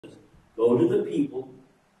Go to the people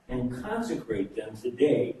and consecrate them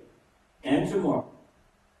today and tomorrow,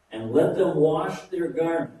 and let them wash their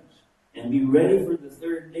garments and be ready for the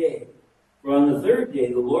third day. For on the third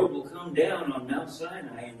day the Lord will come down on Mount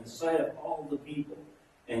Sinai in the sight of all the people,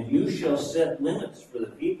 and you shall set limits for the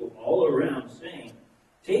people all around, saying,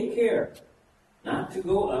 take care not to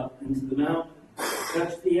go up into the mountain,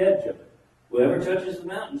 touch the edge of it. Whoever touches the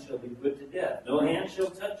mountain shall be put to death. No hand shall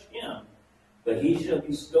touch him, but he shall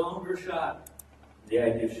be stoned or shot. The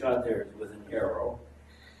idea of shot there is with an arrow.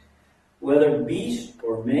 Whether beast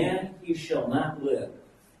or man, he shall not live.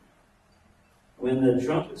 When the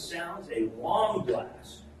trumpet sounds a long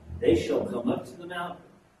blast, they shall come up to the mountain.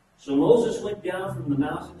 So Moses went down from the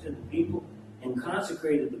mountain to the people and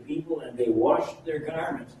consecrated the people, and they washed their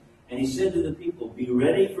garments. And he said to the people, be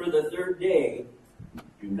ready for the third day.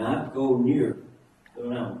 Do not go near the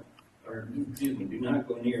mountain. Do not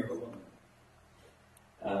go near alone.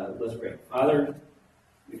 Let's pray. Father,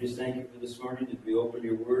 we just thank you for this morning as we open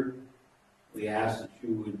your word. We ask that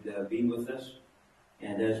you would be with us.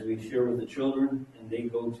 And as we share with the children and they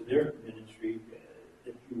go to their ministry,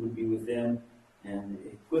 that you would be with them and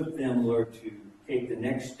equip them, Lord, to take the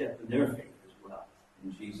next step in their faith as well.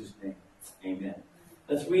 In Jesus' name, amen.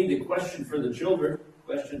 Let's read the question for the children,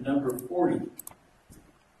 question number 40.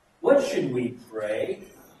 What should we pray?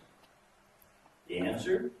 The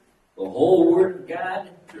answer, the whole Word of God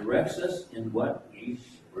directs us in what we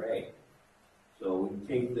should pray. So we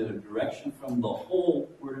take the direction from the whole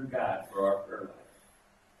Word of God for our prayer life.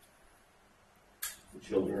 The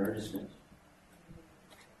children are dismissed.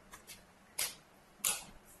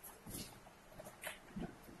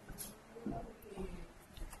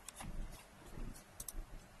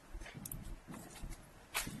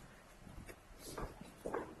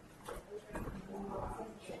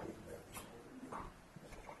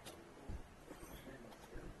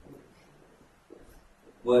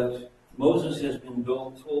 What Moses has been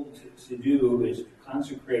told to do is to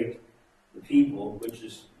consecrate the people, which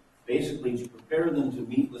is basically to prepare them to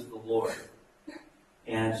meet with the Lord.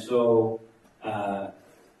 And so I've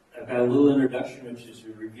got a little introduction, which is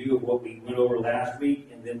a review of what we went over last week,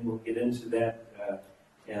 and then we'll get into that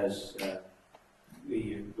as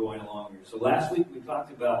we are going along here. So last week we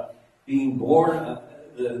talked about being born,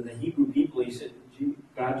 the Hebrew people, he said,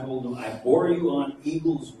 God told them, I bore you on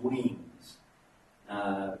eagle's wings.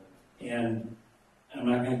 And I'm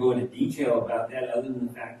not going to go into detail about that other than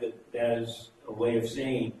the fact that that is a way of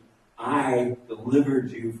saying, I delivered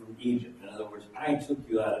you from Egypt. In other words, I took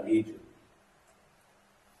you out of Egypt.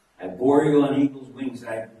 I bore you on eagle's wings.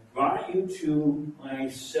 I brought you to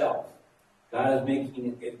myself. God is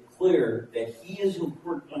making it clear that he is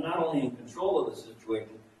not only in control of the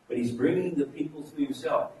situation, but he's bringing the people to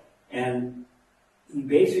himself. And he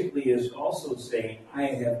basically is also saying, I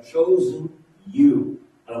have chosen you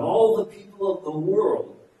of all the people of the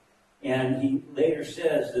world. And he later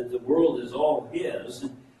says that the world is all his.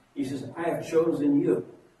 He says, I have chosen you.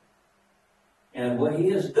 And what he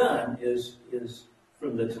has done is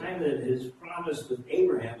from the time that his promise with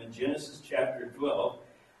Abraham in Genesis chapter 12,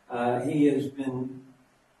 he has been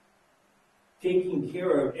taking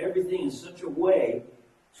care of everything in such a way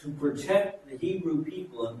to protect the Hebrew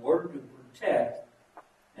people in order to protect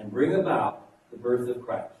and bring about the birth of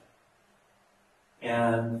Christ.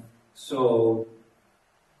 And so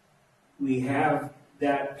we have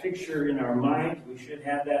that picture in our mind. We should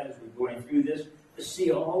have that as we're going through this, to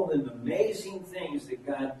see all the amazing things that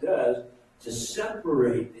God does to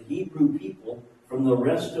separate the Hebrew people from the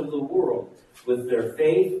rest of the world with their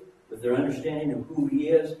faith, with their understanding of who he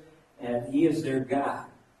is, and he is their God.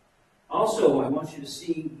 Also, I want you to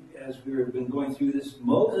see, as we've been going through this,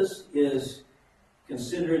 Moses is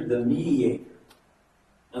considered the mediator.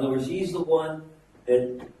 In other words, he's the one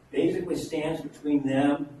that basically stands between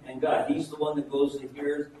them and God. He's the one that goes to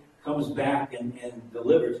hear, comes back and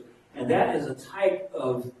delivers. And that is a type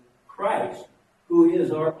of Christ, who is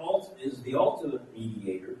the ultimate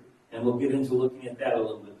mediator. And we'll get into looking at that a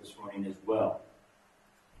little bit this morning as well.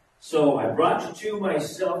 So I brought you to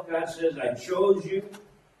myself, God says, I chose you.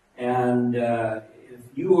 And if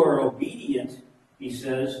you are obedient, he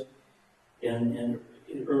says, and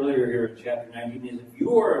earlier here in chapter 19, is if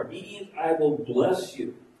you are obedient, I will bless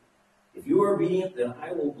you. If you are obedient, then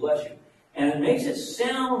I will bless you. And it makes it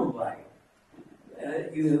sound like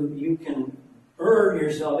you can earn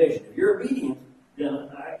your salvation. If you're obedient, then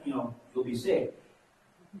you'll be saved.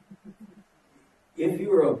 If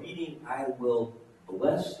you are obedient, I will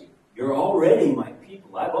bless you. You're already my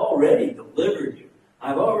people. I've already delivered you.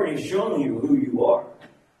 I've already shown you who you are.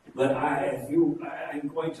 But I'm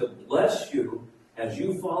going to bless you as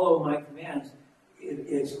you follow my commands. It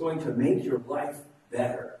it's going to make your life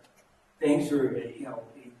better. Things are,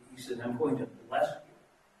 he said, I'm going to bless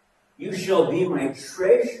you. You shall be my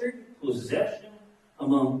treasured possession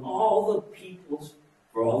among all the peoples,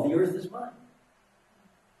 for all the earth is mine.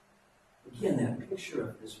 Again, that picture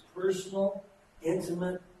of this personal,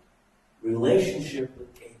 intimate relationship with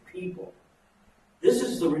a people. This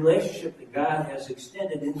is the relationship that God has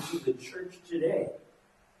extended into the church today.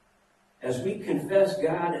 As we confess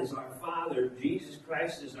God as our Father, Jesus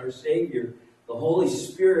Christ as our Savior, the Holy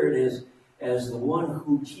Spirit is as the one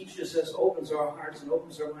who teaches us, opens our hearts and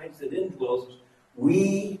opens our minds, that indwells us,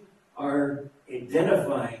 we are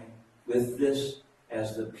identifying with this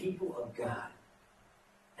as the people of God.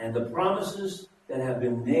 And the promises that have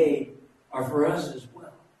been made are for us as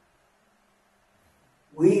well.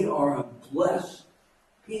 We are a blessed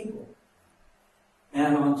people.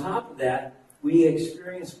 And on top of that, we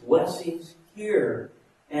experience blessings here.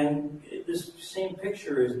 And this same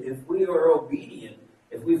picture is, if we are obedient,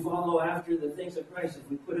 if we follow after the things of Christ, if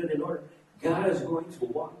we put it in order, God is going to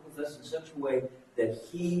walk with us in such a way that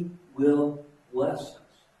He will bless us.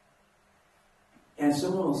 And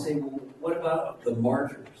someone will say, well, what about the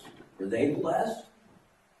martyrs? Were they blessed?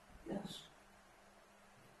 Yes.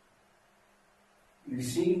 You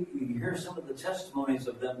see, you hear some of the testimonies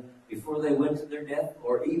of them before they went to their death,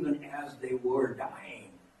 or even as they were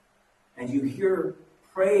dying. And you hear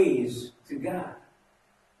praise to God.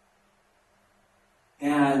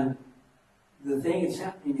 And the thing that's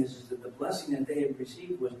happening is that the blessing that they had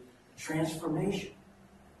received was transformation.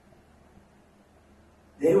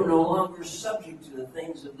 They were no longer subject to the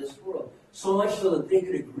things of this world. So much so that they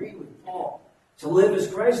could agree with Paul. To live as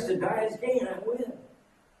Christ, to die as gain, I win.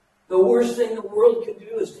 The worst thing the world can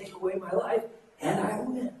do is take away my life, and I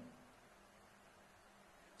win.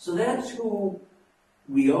 So that's who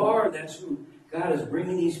we are. That's who God is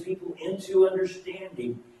bringing these people into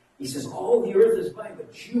understanding. He says, all the earth is mine,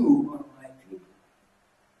 but you are my people.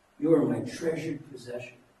 You are my treasured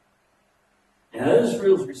possession. Now,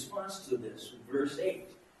 Israel's response to this, in verse 8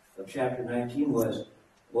 of chapter 19, was,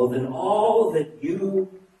 well, then all that you,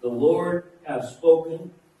 the Lord, have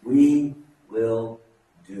spoken, we will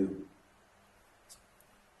do.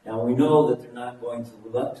 Now, we know that they're not going to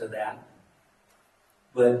live up to that,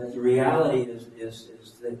 but the reality is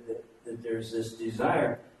that there's this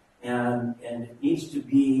desire, and it needs to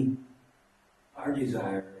be our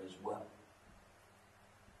desire as well.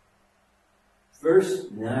 Verse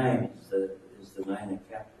 9 is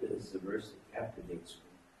the verse that captivates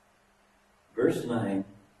me. Verse 9,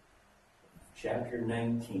 chapter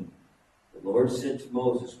 19. The Lord said to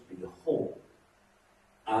Moses, behold,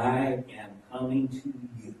 I am coming to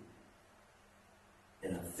you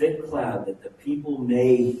in a thick cloud, that the people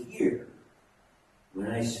may hear when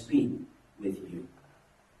I speak with you,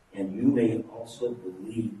 and you may also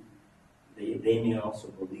believe. They may also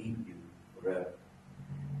believe you forever.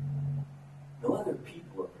 No other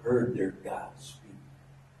people have heard their God speak.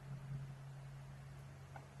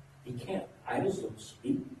 He can't. Idols don't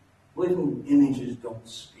speak. Wooden images don't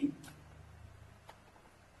speak.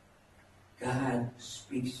 God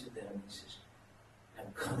speaks to them. He says,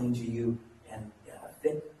 I'm coming to you, and in a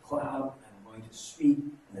thick cloud, I'm going to speak,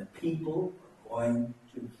 and the people are going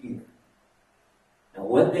to hear. Now,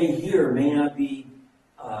 what they hear may not be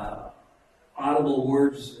audible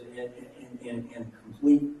words and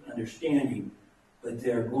complete understanding, but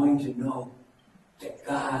they're going to know that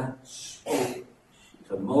God spoke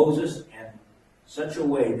to Moses in such a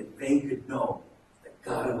way that they could know that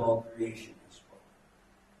God of all creation has spoken.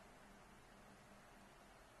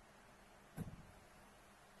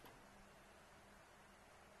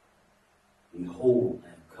 Behold, I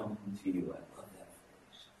am coming to you. I love that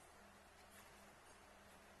phrase.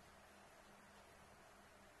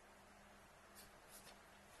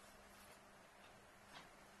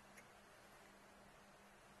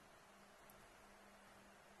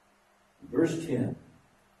 Verse 10.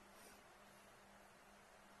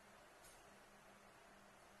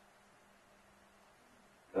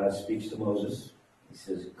 God speaks to Moses. He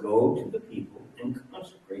says, go to the people and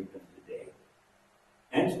consecrate them today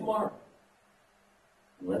and tomorrow.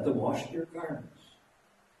 And let them wash their garments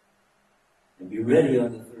and be ready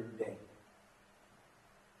on the third day.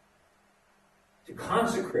 To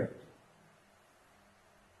consecrate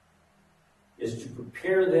is to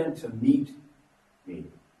prepare them to meet me.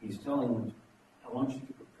 He's telling them, I want you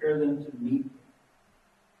to prepare them to meet me.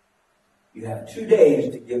 You have 2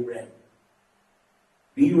 days to get ready.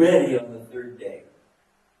 Be ready on the third day.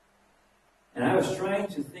 And I was trying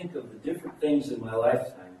to think of the different things in my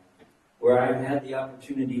lifetime where I've had the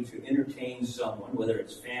opportunity to entertain someone, whether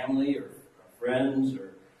it's family or friends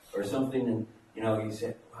or something, You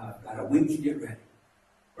said, wow, I've got a week to get ready.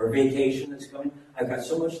 Or vacation that's coming, I've got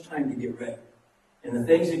so much time to get ready. And the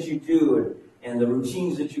things that you do and the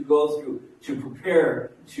routines that you go through to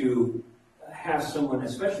prepare to have someone,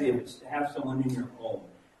 especially if it's to have someone in your home,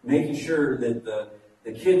 making sure that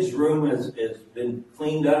the kids' room has been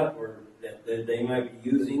cleaned up or that they might be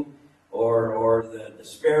using, or the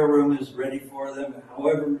spare room is ready for them,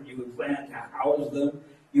 however you would plan to house them.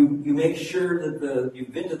 You make sure that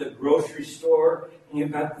you've been to the grocery store and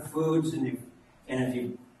you've got the foods, and if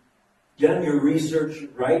you've done your research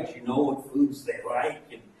right, you know what foods they like,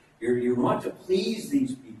 and you want to please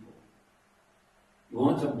these people. You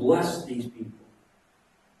want to bless these people.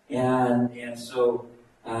 And so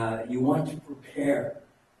you want to prepare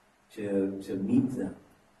to meet them.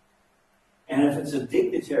 And if it's a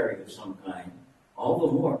dignitary of some kind, all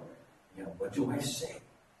the more, what do I say?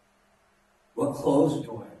 What clothes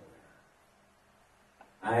do I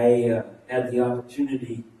wear? I had the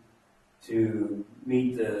opportunity to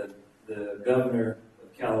meet the governor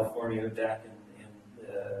of California back in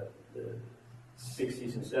the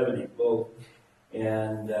 60s and 70s both.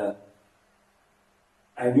 And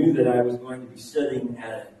I knew that I was going to be sitting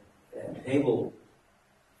at a table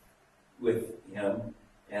with him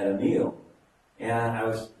at a meal. And I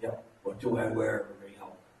was, what do I wear?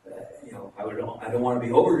 I don't want to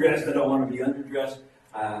be overdressed. I don't want to be underdressed.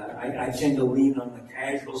 I tend to lean on the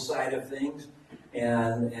casual side of things.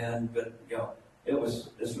 But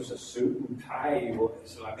this was a suit and tie,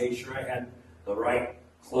 so I made sure I had the right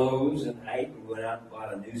clothes, and I even went out and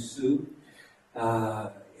bought a new suit. I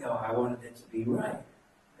wanted it to be right.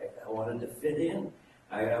 I wanted to fit in.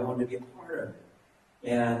 I wanted to be a part of it.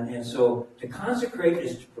 And so to consecrate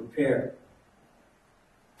is to prepare.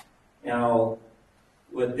 Now,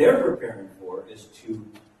 what they're preparing for is to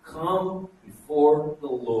come before the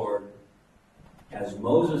Lord as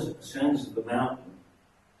Moses ascends the mountain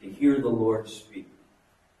to hear the Lord speak.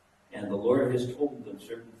 And the Lord has told them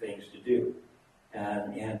certain things to do.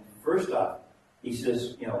 And first off, he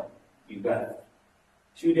says, you've got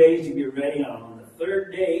 2 days to get ready. On the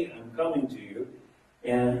third day, I'm coming to you.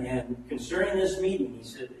 And concerning this meeting, he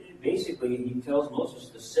said, basically, he tells Moses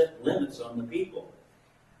to set limits on the people.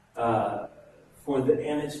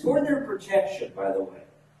 And it's for their protection, by the way.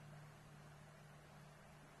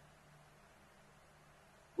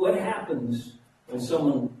 What happens when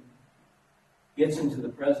someone gets into the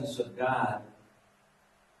presence of God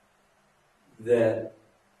that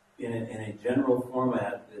in a general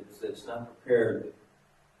format that's not prepared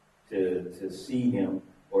to see him,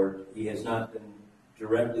 or he has not been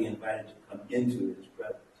directly invited to come into his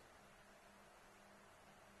presence?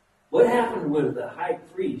 What happened with the high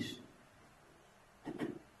priest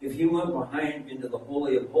if he went behind into the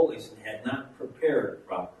Holy of Holies and had not prepared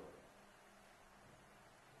properly?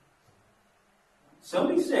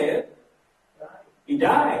 Somebody say it. He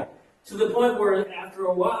died. To the point where after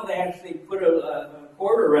a while they actually put a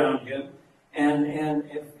cord around him, and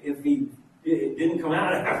if he didn't come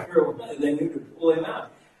out after a while, they knew to pull him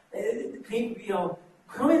out. People,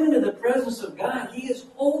 coming into the presence of God, he is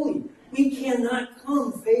holy. We cannot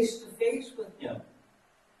come face to face with him.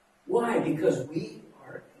 Why? Because we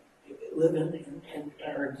are living and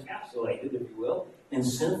are encapsulated, if you will, in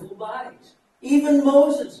sinful bodies. Even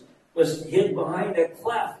Moses was hid behind a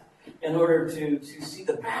cleft in order to see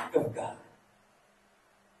the back of God.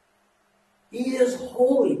 He is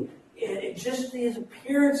holy. Just the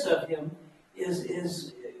appearance of him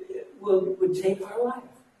would take our life.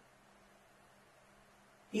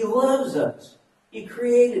 He loves us. He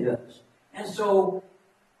created us. And so,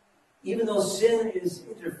 even though sin is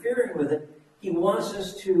interfering with it, he wants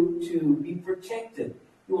us to be protected.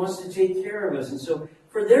 He wants to take care of us. And so,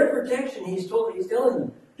 for their protection, he's telling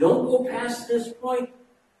them, don't go past this point.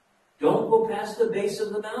 Don't go past the base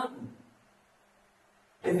of the mountain.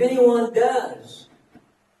 If anyone does,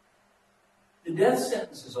 the death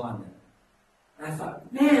sentence is on them. And I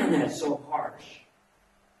thought, man, that's so harsh.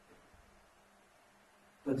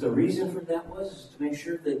 But the reason for that was to make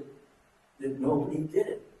sure that nobody did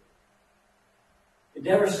it. It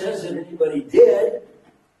never says that anybody did,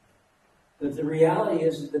 but the reality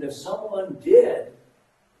is that if someone did,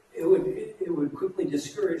 it would quickly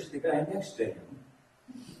discourage the guy next to him.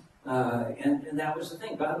 And that was the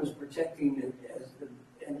thing. God was protecting it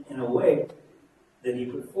in a way that he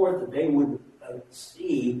put forth that they would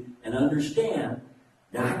see and understand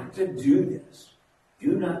not to do this.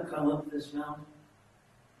 Do not come up this mountain.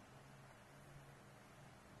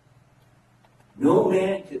 No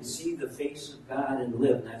man can see the face of God and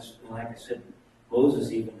live. And that's, like I said,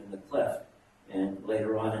 Moses even in the cleft. And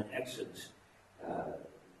later on in Exodus,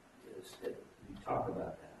 we talk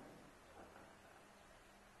about that.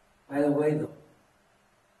 By the way, though,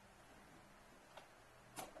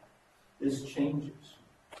 this changes.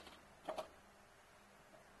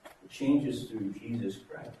 It changes through Jesus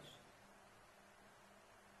Christ.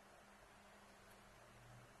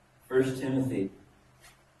 1 Timothy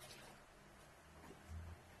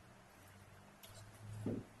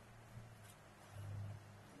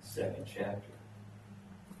second chapter.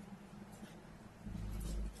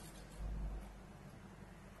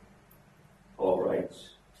 Paul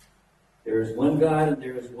writes, "There is one God and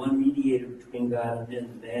there is one mediator between God and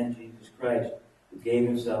men, the man Jesus Christ, who gave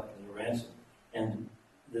himself as a ransom." And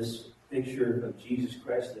this picture of Jesus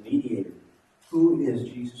Christ, the mediator. Who is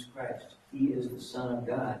Jesus Christ? He is the Son of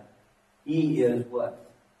God. He is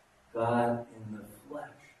what? God in the flesh.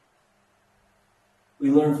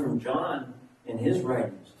 We learn from John in his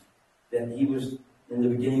writings that he was, in the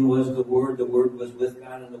beginning was the Word was with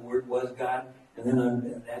God, and the Word was God. And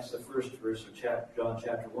then that's the first verse of John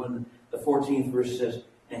chapter 1. The 14th verse says,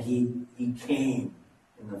 and he came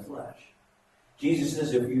in the flesh. Jesus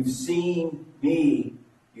says, if you've seen me,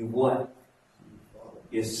 you've what?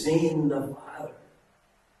 You've seen the Father.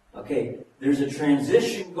 Okay, there's a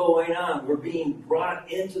transition going on. We're being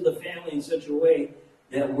brought into the family in such a way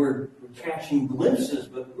that we're catching glimpses,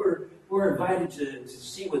 but we're invited to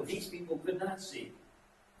see what these people could not see.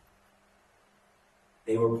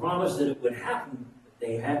 They were promised that it would happen, but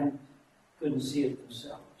they couldn't see it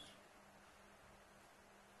themselves.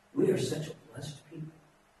 We are such a blessed people.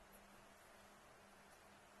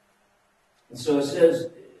 And so it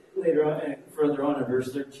says later on, further on in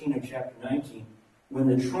verse 13 of chapter 19, when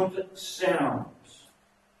the trumpet sounds,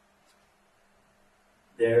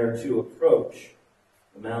 they're to approach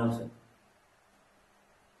the mountain.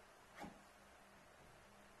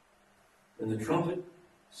 When the trumpet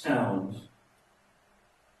sounds,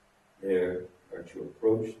 they are to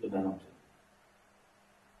approach the mountain.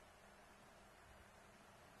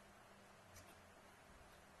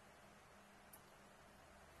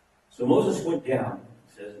 So Moses went down,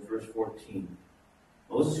 it says in verse 14.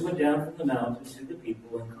 Moses went down from the mountain to the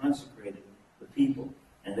people and consecrated the people,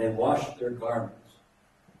 and they washed their garments.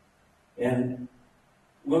 And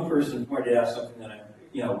one person pointed out something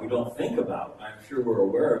that we don't think about. I'm sure we're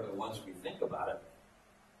aware of it once we think about it.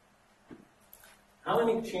 How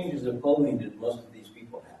many changes of clothing did most of these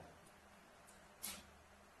people have?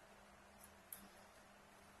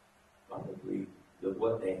 Probably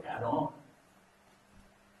what they had on.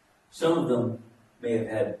 Some of them may have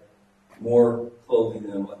had more clothing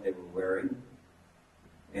than what they were wearing,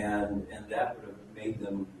 and that would have made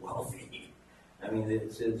them wealthy. I mean,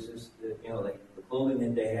 it's just like the clothing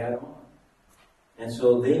that they had on, and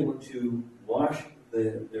so they were to wash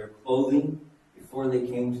their clothing before they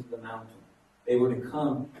came to the mountain. They were to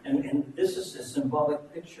come, and this is a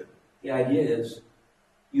symbolic picture. The idea is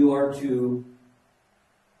you are to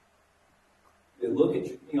look at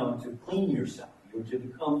to clean yourself. You're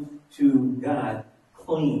to come to God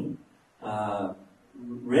clean.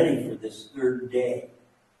 Ready for this third day.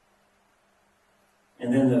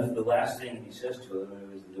 And then the last thing he says to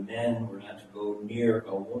them is the men were not to go near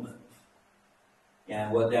a woman.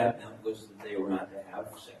 And what that meant was that they were not to have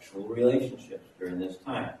sexual relationships during this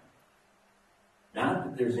time. Not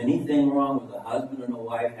that there's anything wrong with a husband and a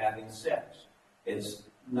wife having sex.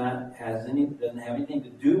 Doesn't have anything to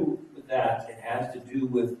do with that. It has to do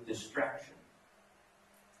with distraction.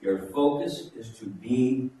 Your focus is to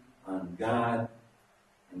be on God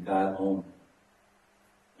and God only.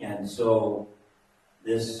 And so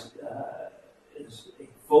this is a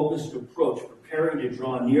focused approach, preparing to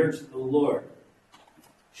draw near to the Lord,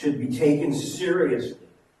 should be taken seriously,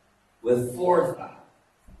 with forethought,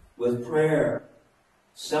 with prayer,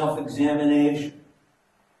 self-examination.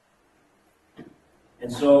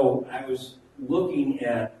 And so I was looking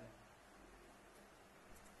at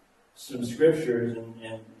some scriptures and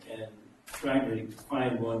trying to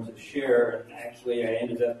find one to share. And actually, I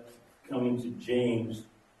ended up coming to James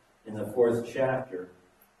in the 4th chapter.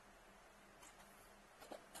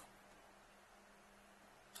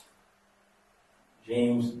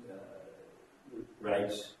 James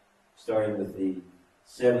writes, starting with the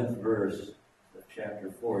 7th verse of chapter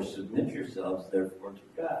 4, "Submit yourselves, therefore, to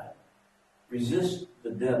God. Resist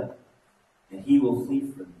the devil, and he will flee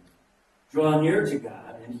from you. Draw near to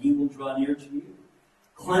God, and he will draw near to you.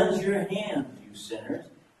 Cleanse your hands, you sinners,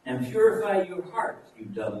 and purify your hearts, you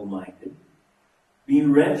double-minded. Be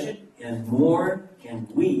wretched and mourn and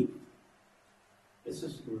weep." This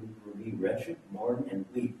is to be wretched, mourn, and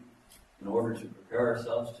weep in order to prepare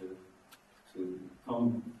ourselves to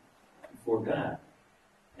come before God.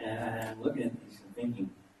 And I'm looking at these and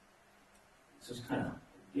thinking, this is kind of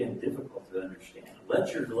again, difficult to understand.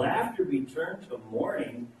 Let your laughter be turned to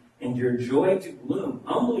mourning and your joy to gloom.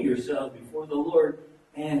 Humble yourselves before the Lord,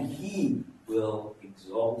 and He will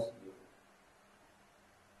exalt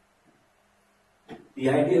you. The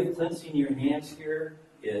idea of cleansing your hands here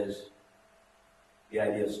is the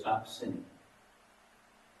idea of stop sinning.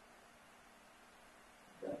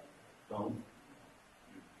 Don't.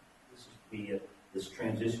 This is this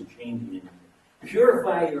transition changing in you.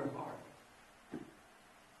 Purify your heart.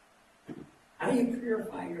 How do you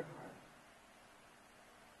purify your heart?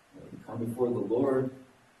 Well, you come before the Lord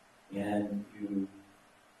and you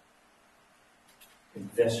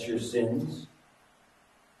confess your sins,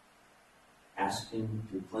 ask Him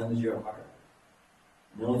to cleanse your heart.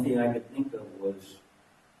 And the only thing I could think of was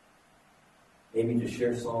maybe to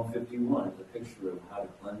share Psalm 51 as a picture of how to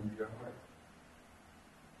cleanse your heart.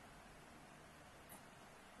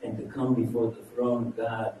 And to come before the throne of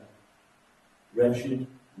God, wretched,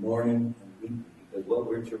 mourning, and weeping. Because what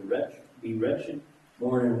we're to be wretched,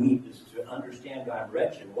 mourn, and weep is to understand God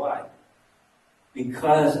wretched. Why?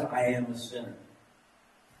 Because I am a sinner.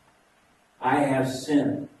 I have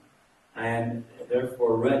sinned. I am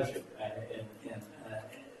therefore wretched. And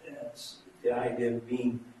that's the idea of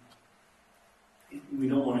being, we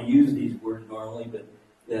don't want to use these words normally, but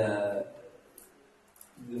the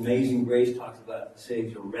Amazing Grace talks about,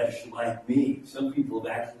 says, a wretch like me. Some people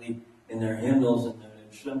have actually, in their hymnals and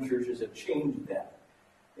some churches have changed that.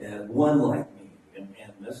 One like me. And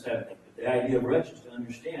this type of thing. But the idea of wretched is to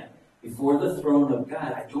understand, before the throne of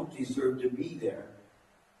God, I don't deserve to be there.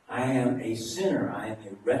 I am a sinner. I am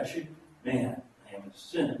a wretched man. I am a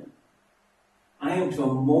sinner. I am to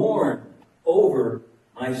mourn over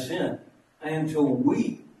my sin. I am to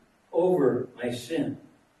weep over my sin.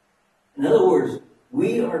 In other words,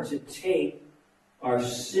 we are to take our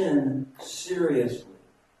sin seriously.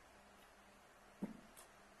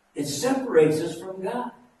 It separates us from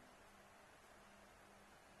God.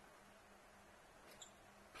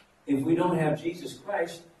 If we don't have Jesus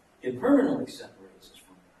Christ, it permanently separates us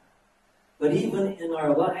from God. But even in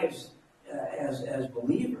our lives as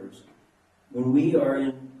believers, when we are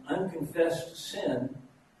in unconfessed sin,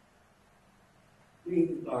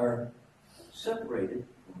 we are separated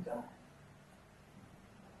from God.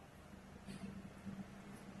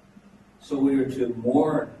 So we are to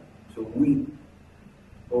mourn, to weep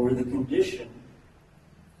over the condition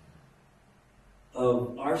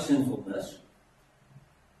of our sinfulness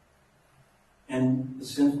and the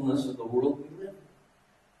sinfulness of the world we live in.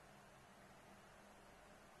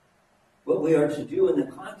 What we are to do in the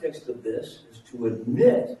context of this is to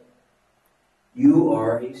admit you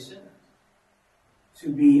are a sinner.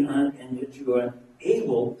 And that you are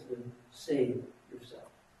able to save yourself.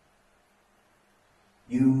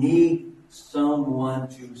 You need someone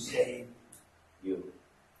to save you.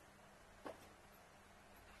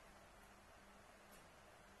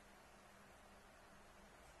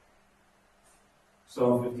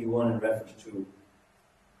 Psalm 51 in reference to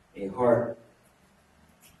a heart.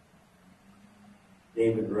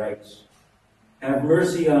 David writes, "Have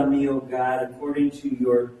mercy on me, O God, according to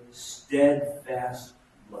your steadfast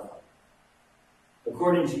love,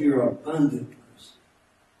 according to your abundant mercy.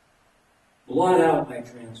 Blot out my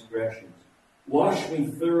transgressions. Wash me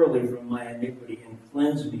thoroughly from my iniquity and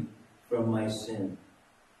cleanse me from my sin."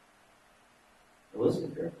 Now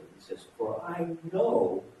listen carefully. He says, "For I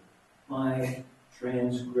know my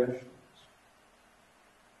transgressions."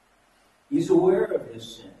 He's aware of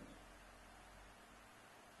his sins.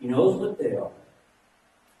 He knows what they are.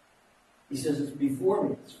 He says, it's before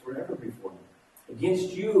me. It's forever before me.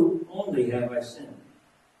 Against you only have I sinned.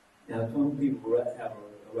 Now, some people have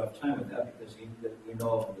a rough time with that because we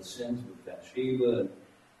know of the sins with Bathsheba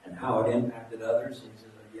and how it impacted others. And he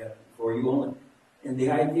says, yeah, before you only. And the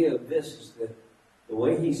idea of this is that the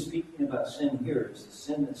way he's speaking about sin here is the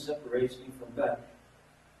sin that separates me from God.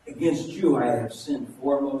 Against you I have sinned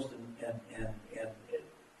foremost,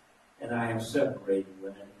 and I am separated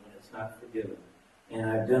when it's not forgiven. And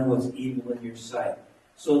I've done what's evil in your sight,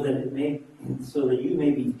 so that you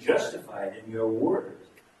may be justified in your words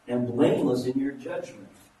and blameless in your judgment.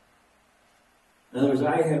 In other words,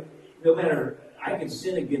 I could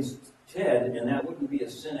sin against Ted, and that wouldn't be a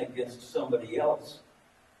sin against somebody else,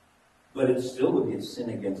 but it still would be a sin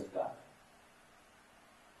against God.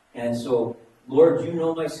 And so, Lord, you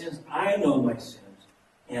know my sins, I know my sins,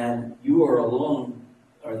 and you are alone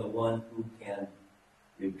are the one who can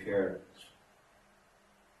repair us.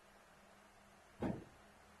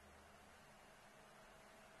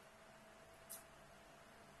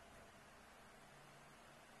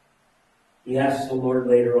 He asks the Lord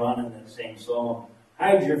later on in that same psalm,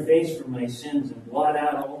 Hide your face from my sins and blot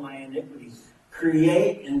out all my iniquities.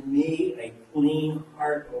 Create in me a clean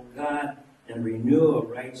heart, O God, and renew a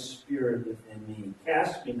right spirit within me.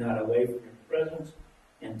 Cast me not away from your presence,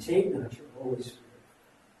 and take not your Holy Spirit.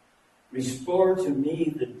 Restore to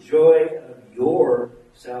me the joy of your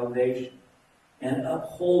salvation, and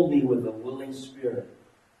uphold me with a willing spirit.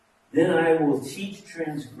 Then I will teach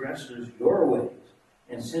transgressors your ways,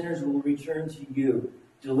 and sinners will return to you.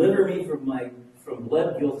 Deliver me from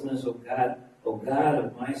blood guiltiness, O God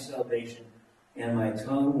of my salvation, and my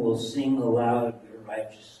tongue will sing aloud of your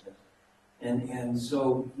righteousness. And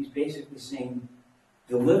so he's basically saying,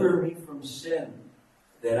 deliver me from sin,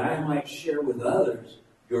 that I might share with others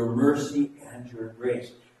your mercy and your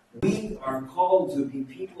grace. We are called to be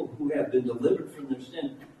people who have been delivered from their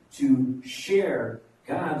sin, to share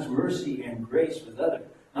God's mercy and grace with others.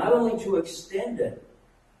 Not only to extend it,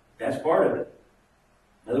 that's part of it.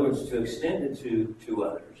 In other words, to extend it to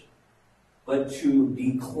others, but to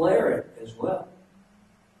declare it as well.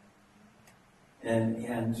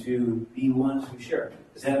 And to be ones who share.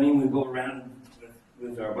 Does that mean we go around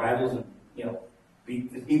with our Bibles and,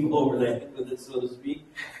 beat the people over the head with it, so to speak?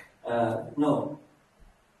 No.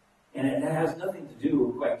 And it has nothing to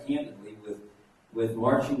do, quite candidly, with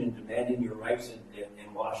marching and demanding your rights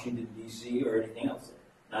in Washington, D.C. or anything else.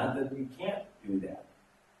 Not that you can't do that,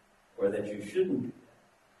 or that you shouldn't do that.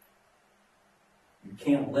 You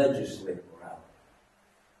can't legislate morality.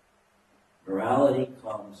 Morality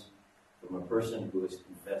comes from a person who has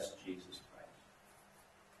confessed Jesus Christ.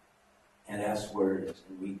 And that's where it is.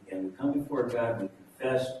 And we come before God, we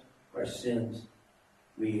confess our sins,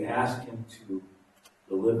 we ask Him to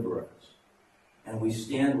deliver us, and we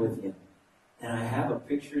stand with Him. And I have a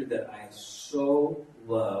picture that I so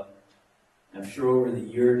love. I'm sure over the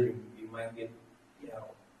years you might get,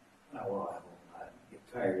 I will not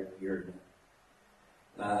get tired of hearing it.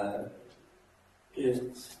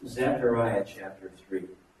 It's Zechariah chapter 3.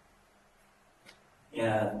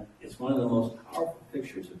 And it's one of the most powerful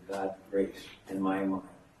pictures of God's grace in my mind.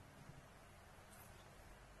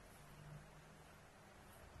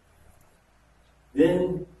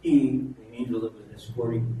 Then he, the angel that was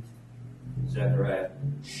escorting Zechariah,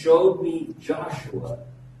 showed me Joshua,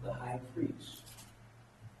 the high priest,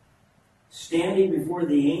 standing before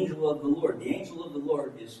the angel of the Lord. The angel of the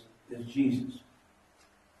Lord is Jesus.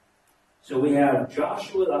 So we have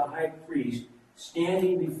Joshua, the high priest,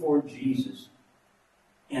 standing before Jesus.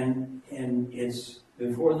 And it's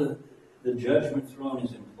before the judgment throne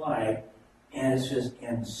is implied. And it says,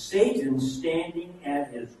 and Satan standing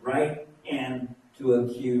at his right hand to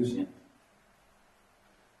accuse him.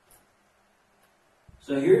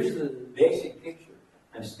 So here's the basic picture.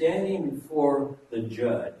 I'm standing before the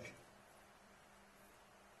judge,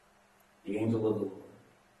 the angel of the Lord.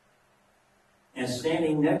 And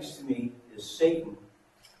standing next to me is Satan,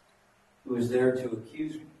 who is there to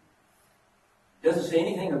accuse me. It doesn't say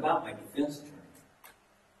anything about my defense attorney.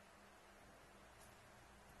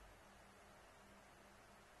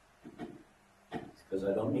 It's because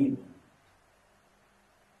I don't need one.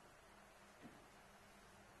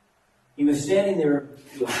 He was standing there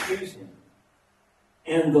to accuse him.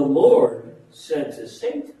 And the Lord said to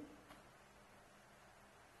Satan,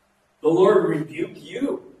 the Lord rebuke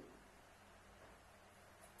you,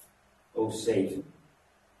 O Satan.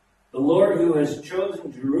 The Lord who has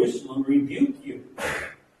chosen Jerusalem rebuke you.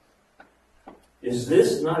 Is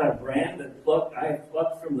this not a brand that I have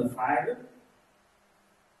plucked from the fire?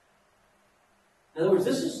 In other words,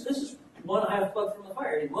 this is one I have plucked from the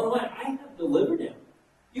fire. I have delivered him.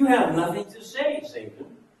 You have nothing to say, Satan.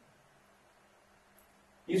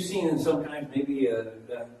 You've seen sometimes maybe a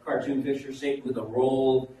cartoon picture, Satan with a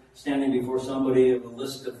roll, standing before somebody with a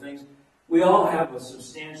list of things. We all have a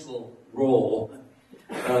substantial role.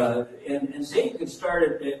 And Satan could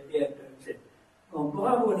start at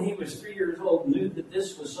Bob, when he was 3 years old, knew that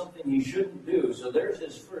this was something he shouldn't do. So there's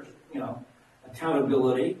his first,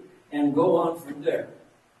 accountability, and go on from there.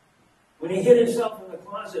 When he hid himself in the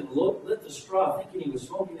closet and lit the straw, thinking he was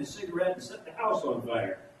smoking a cigarette and set the house on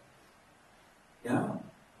fire. Yeah,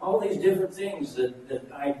 all these different things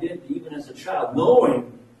that I did even as a child,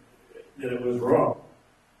 knowing that it was wrong.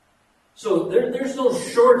 So there's no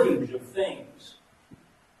shortage of things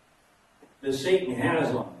that Satan has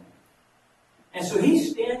on him. And so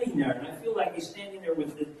he's standing there, and I feel like he's standing there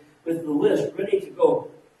with the list ready to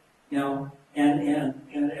go, and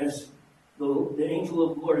as the angel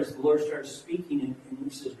of the Lord, as the Lord starts speaking, and he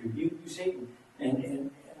says, rebuke you, Satan, and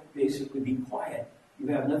basically be quiet. You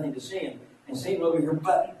have nothing to say. And Satan over here,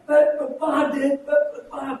 but Bob did,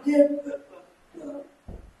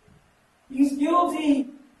 he's guilty.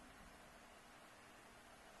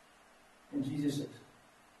 And Jesus says,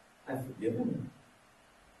 I've forgiven him.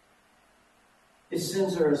 His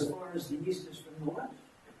sins are as far as the east is from the west.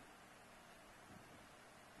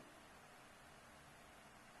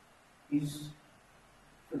 He's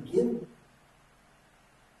forgiven.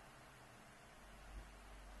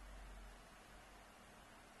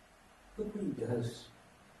 Look what he does.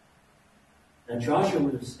 Now Joshua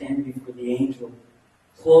was standing before the angel,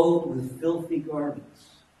 clothed with filthy garments.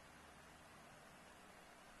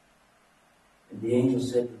 And the angel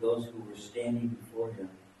said to those who were standing before him,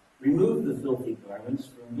 remove the filthy garments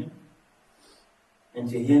from him. And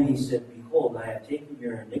to him he said, behold, I have taken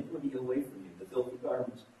your iniquity away from you, the filthy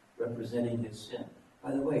garments representing his sin.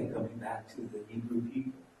 By the way, coming back to the Hebrew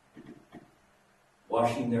people,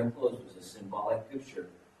 washing their clothes was a symbolic picture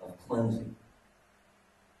of cleansing,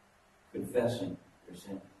 confessing their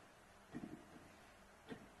sin.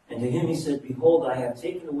 And to him he said, behold, I have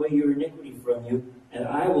taken away your iniquity from you, and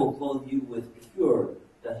I will clothe you with pure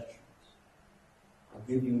vestments. I'll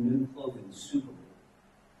give you new clothing suitable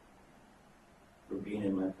for being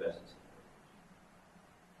in my presence.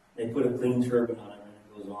 They put a clean turban on him, and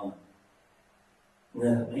it goes on.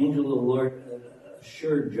 And the angel of the Lord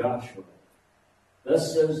assured Joshua,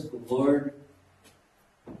 thus says the Lord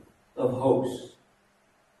of hosts,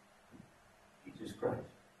 Jesus Christ,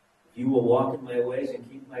 if you will walk in my ways and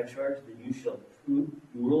keep my charge, then you shall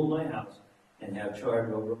rule my house and have charge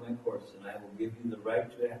over my courts, and I will give you the right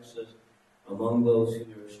to access among those who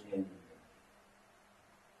are standing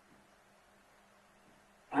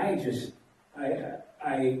there.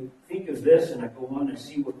 I think of this and I go on and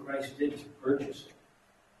see what Christ did to purchase it.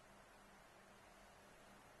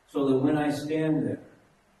 So that when I stand there,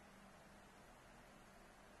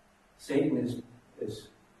 Satan is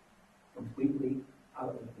completely out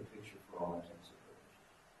of the picture for all intents and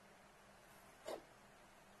purposes.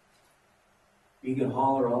 He can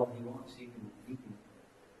holler all he wants. He can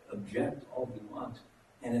object all he wants.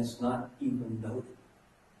 And it's not even noted.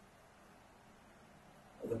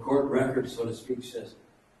 The court record, so to speak, says,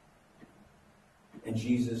 and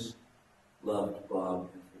Jesus loved Bob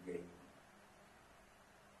and forgave him.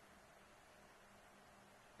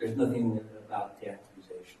 There's nothing about the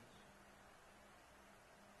accusations.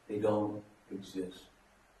 They don't exist.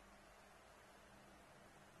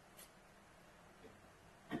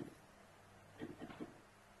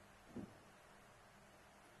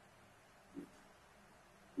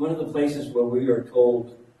 One of the places where we are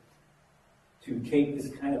told to take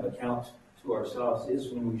this kind of account to ourselves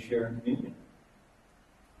is when we share in communion.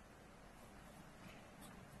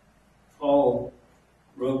 Paul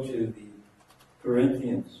wrote to the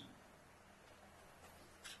Corinthians,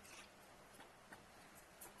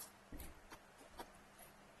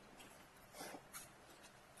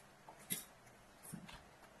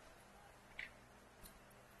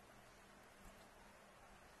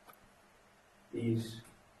 these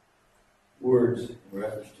words in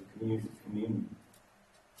reference to communion.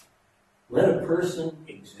 Let a person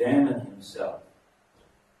examine himself.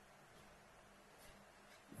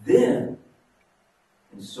 Then,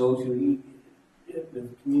 and so to eat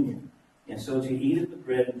with communion, and so to eat of the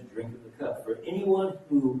bread and to drink of the cup. For anyone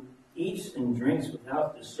who eats and drinks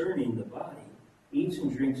without discerning the body, eats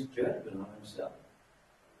and drinks judgment on himself.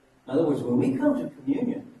 In other words, when we come to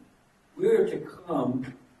communion, we are to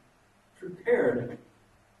come prepared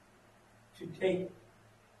to take.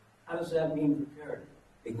 How does that mean prepared?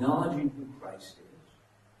 Acknowledging who Christ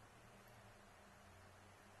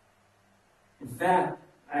is. In fact,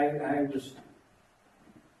 I was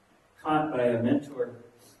taught by a mentor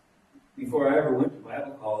before I ever went to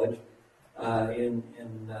Bible college in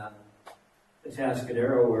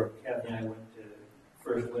Atascadero, where Kathy and I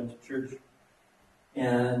first went to church.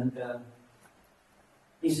 And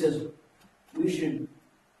he says we should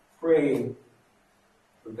pray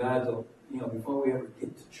for God to, before we ever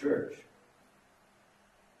get to church,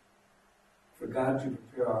 for God to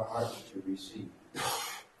prepare our hearts to receive,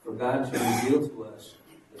 for God to reveal to us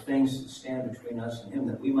the things that stand between us and Him,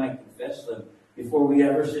 that we might confess them before we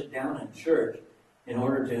ever sit down in church, in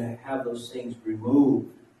order to have those things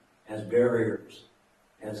removed as barriers,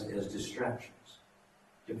 as distractions.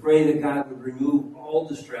 To pray that God would remove all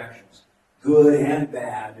distractions, good and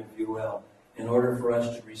bad, if you will, in order for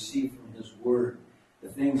us to receive from His Word the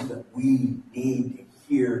things that we need to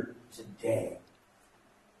hear today.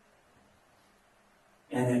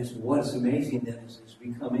 And what's amazing then is as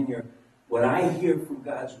we come in here, what I hear from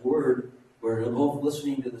God's Word, we're both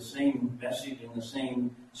listening to the same message and the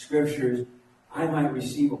same scriptures, I might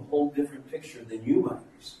receive a whole different picture than you might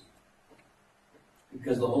receive.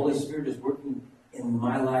 Because the Holy Spirit is working in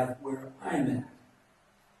my life where I'm at.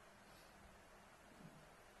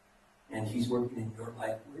 and He's working in your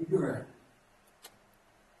life where you're at.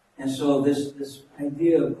 And so this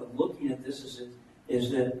idea of looking at this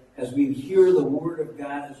is that as we hear the Word of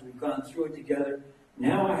God, as we've gone through it together,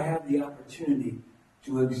 now I have the opportunity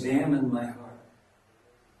to examine my heart.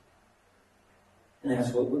 And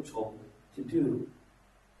that's what we're told to do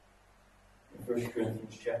in 1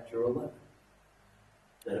 Corinthians chapter 11.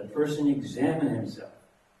 That a person examine himself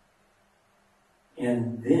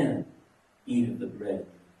and then eat of the bread.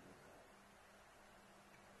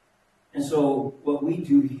 And so what we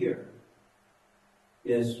do here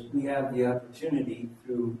is we have the opportunity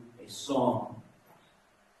through a song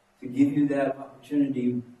to give you that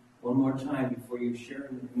opportunity one more time before you share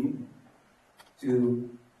in the communion to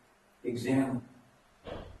examine,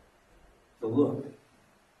 to look,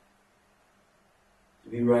 to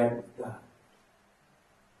be right with God.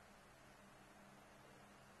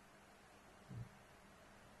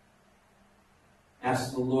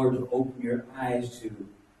 Ask the Lord to open your eyes to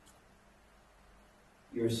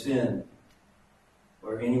your sin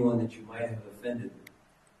or anyone that you might have offended,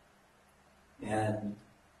 and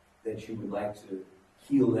that you would like to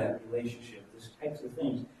heal that relationship. These types of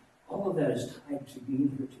things. All of that is tied to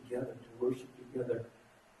being here together, to worship together,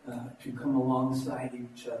 to come alongside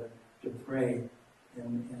each other, to pray,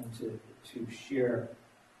 and to share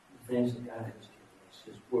the things that God has given us,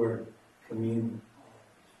 His Word, communion.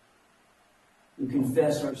 We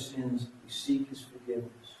confess our sins. We seek His forgiveness.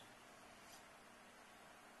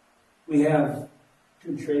 We have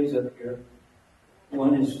two trays up here.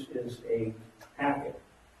 One is a packet.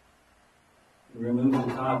 You remove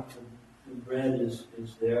the top. The bread is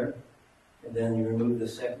there. And then you remove the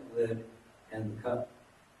second lid and the cup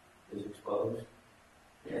is exposed.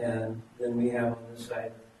 And then we have on this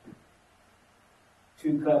side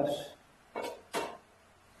 2 cups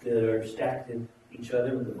that are stacked in each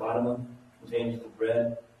other. The bottom one contains the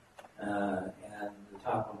bread, and the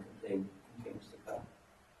top one contains the cup.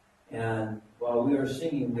 And while we are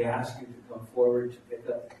singing, we ask you to come forward to pick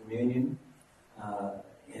up the communion,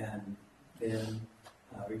 and then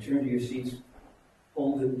return to your seats,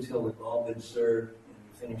 hold it until we've all been served, and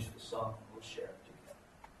we finish the song, and we'll share it together.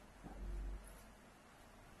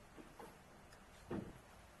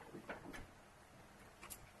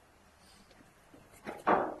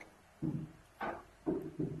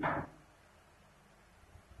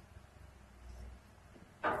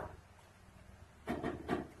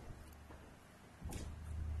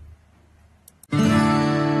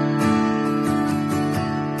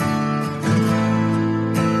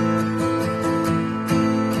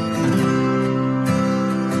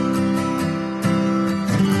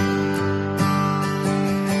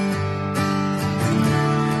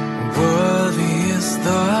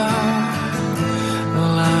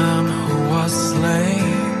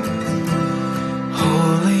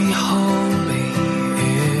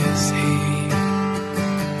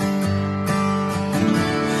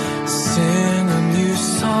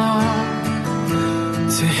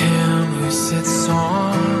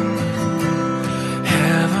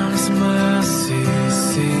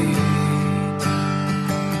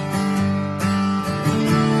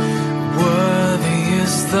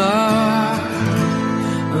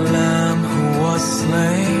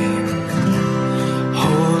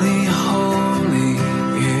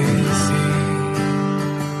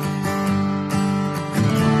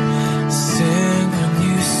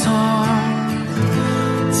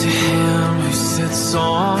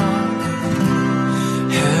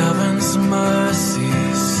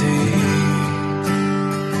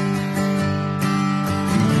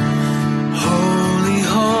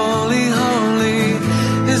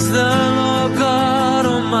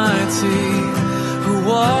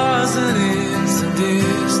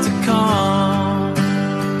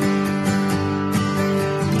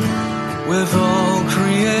 With all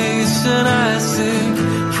creation I sing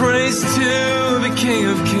praise to the King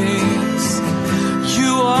of Kings.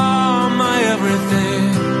 You are my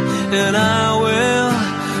everything, and I will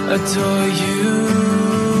adore you.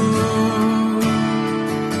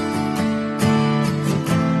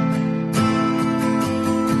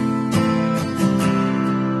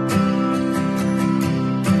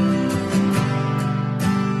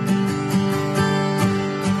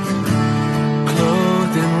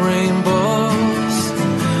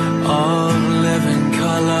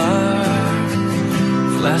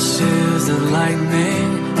 Flashes of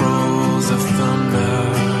lightning, rolls of thunder.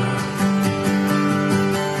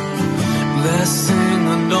 Blessing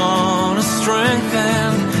the dawn of strength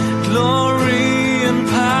and glory and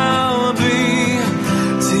power be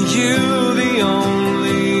to you, the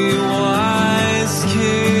only wise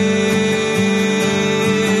King.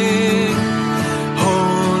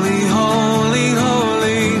 Holy, holy.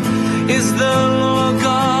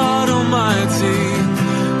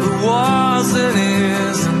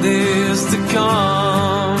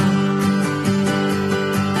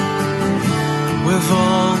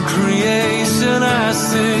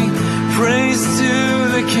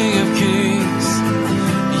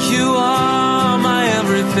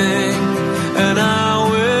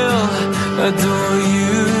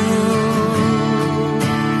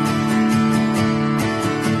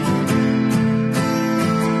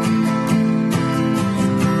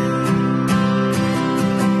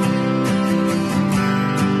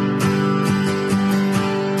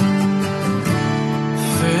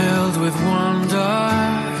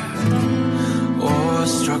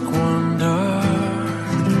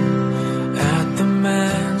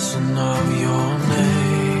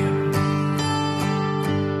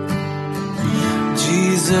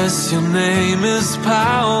 Jesus, your name is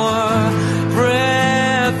power,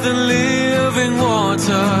 breath and living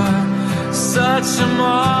water, such a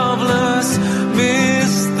marvelous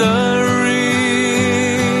mystery.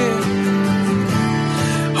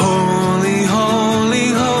 Holy, holy,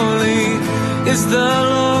 holy is the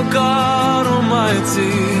Lord God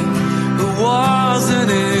Almighty, who was and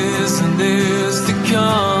is to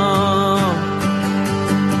come.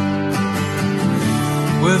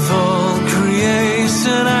 With all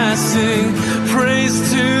creation I sing praise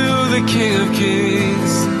to the King of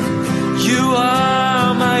Kings. You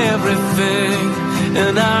are my everything,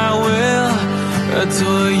 and I will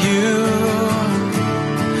adore you.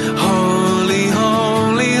 Holy,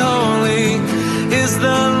 holy, holy is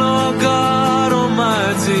the Lord God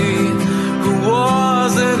Almighty, who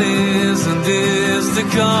was and is to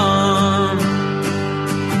come.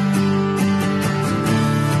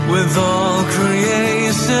 With all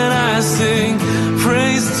creation I sing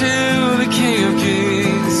praise to the King of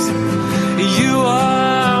Kings. You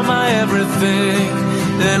are my everything,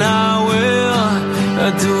 and I will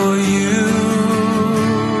adore you.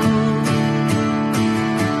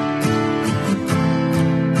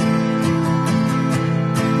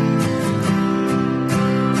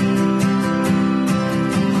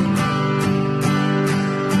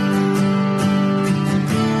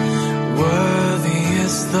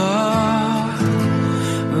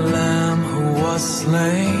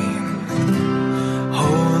 Slain,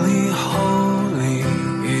 holy, holy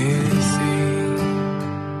is He.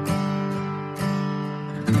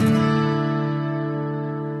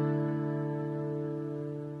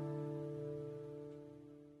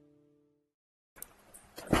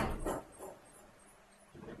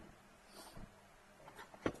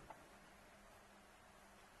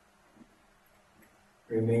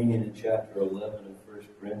 Remaining in chapter 11 of 1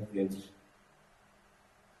 Corinthians,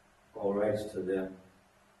 Paul writes to them,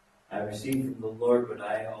 I received from the Lord what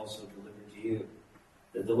I also delivered to you,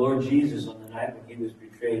 that the Lord Jesus, on the night when he was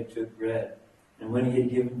betrayed, took bread, and when he had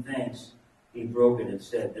given thanks, he broke it and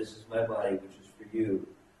said, This is my body, which is for you.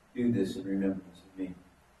 Do this in remembrance of me.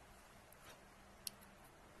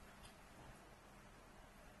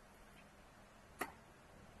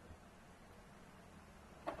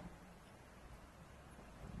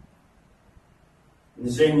 In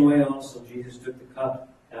the same way also Jesus took the cup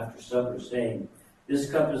after supper, saying, This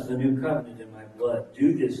cup is the new covenant in my blood.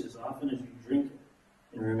 Do this as often as you drink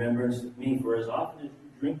it in remembrance of me. For as often as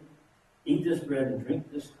you eat this bread and drink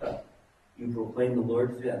this cup, you proclaim the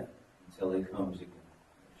Lord's death until he comes again.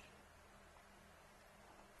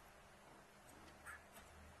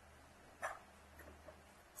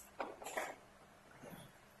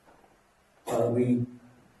 Father, we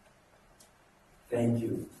thank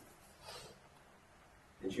you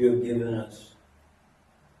that you have given us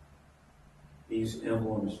these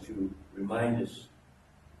emblems to remind us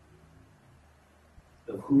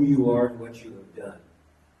of who you are and what you have done.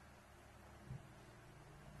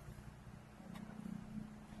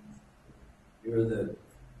 You're the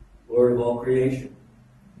Lord of all creation.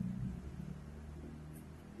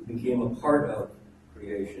 You became a part of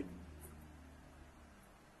creation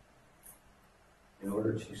in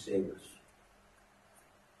order to save us,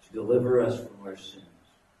 to deliver us from our sins.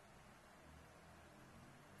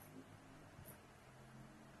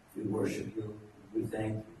 We worship you. We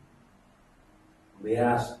thank you. We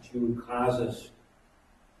ask that you would cause us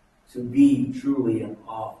to be truly in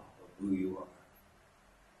awe of who you are.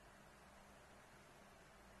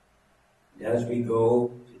 And as we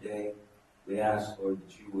go today, we ask, Lord,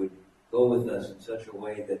 that you would go with us in such a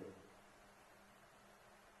way that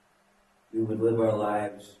we would live our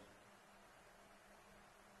lives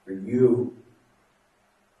for you,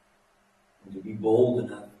 and to be bold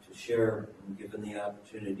enough to share, when given the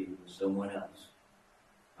opportunity, with someone else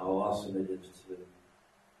how awesome it is to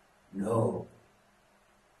know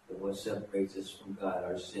that what separates us from God,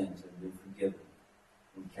 our sins, have been forgiven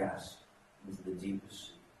and cast into the deepest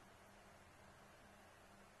sea.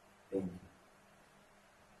 Thank you.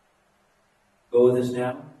 Go with us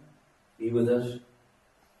now. Be with us.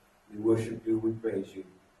 We worship you. We praise you.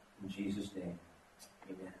 In Jesus' name,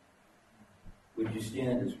 amen. Would you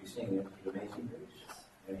stand as we sing it, Amazing Grace?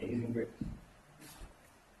 Amazing Grace.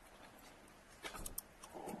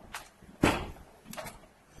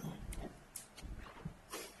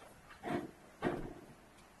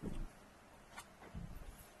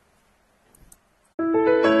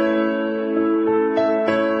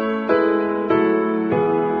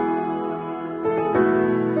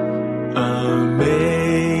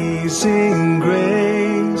 Amazing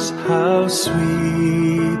grace, how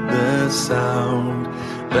sweet the sound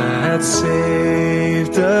that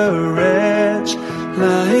saved a wretch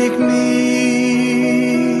like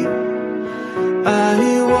me. I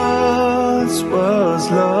once was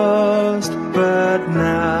lost, but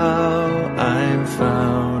now I'm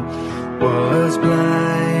found. Was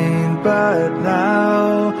blind, but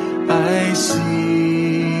now I see.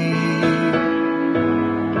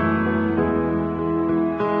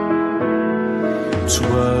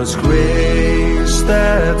 'Twas grace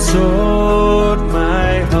that taught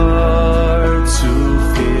my heart to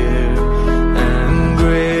fear, and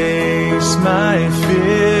grace my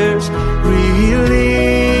fears relieved.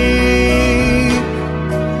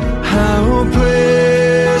 How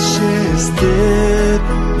precious did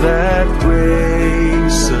that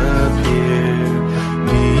grace appear,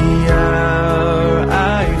 me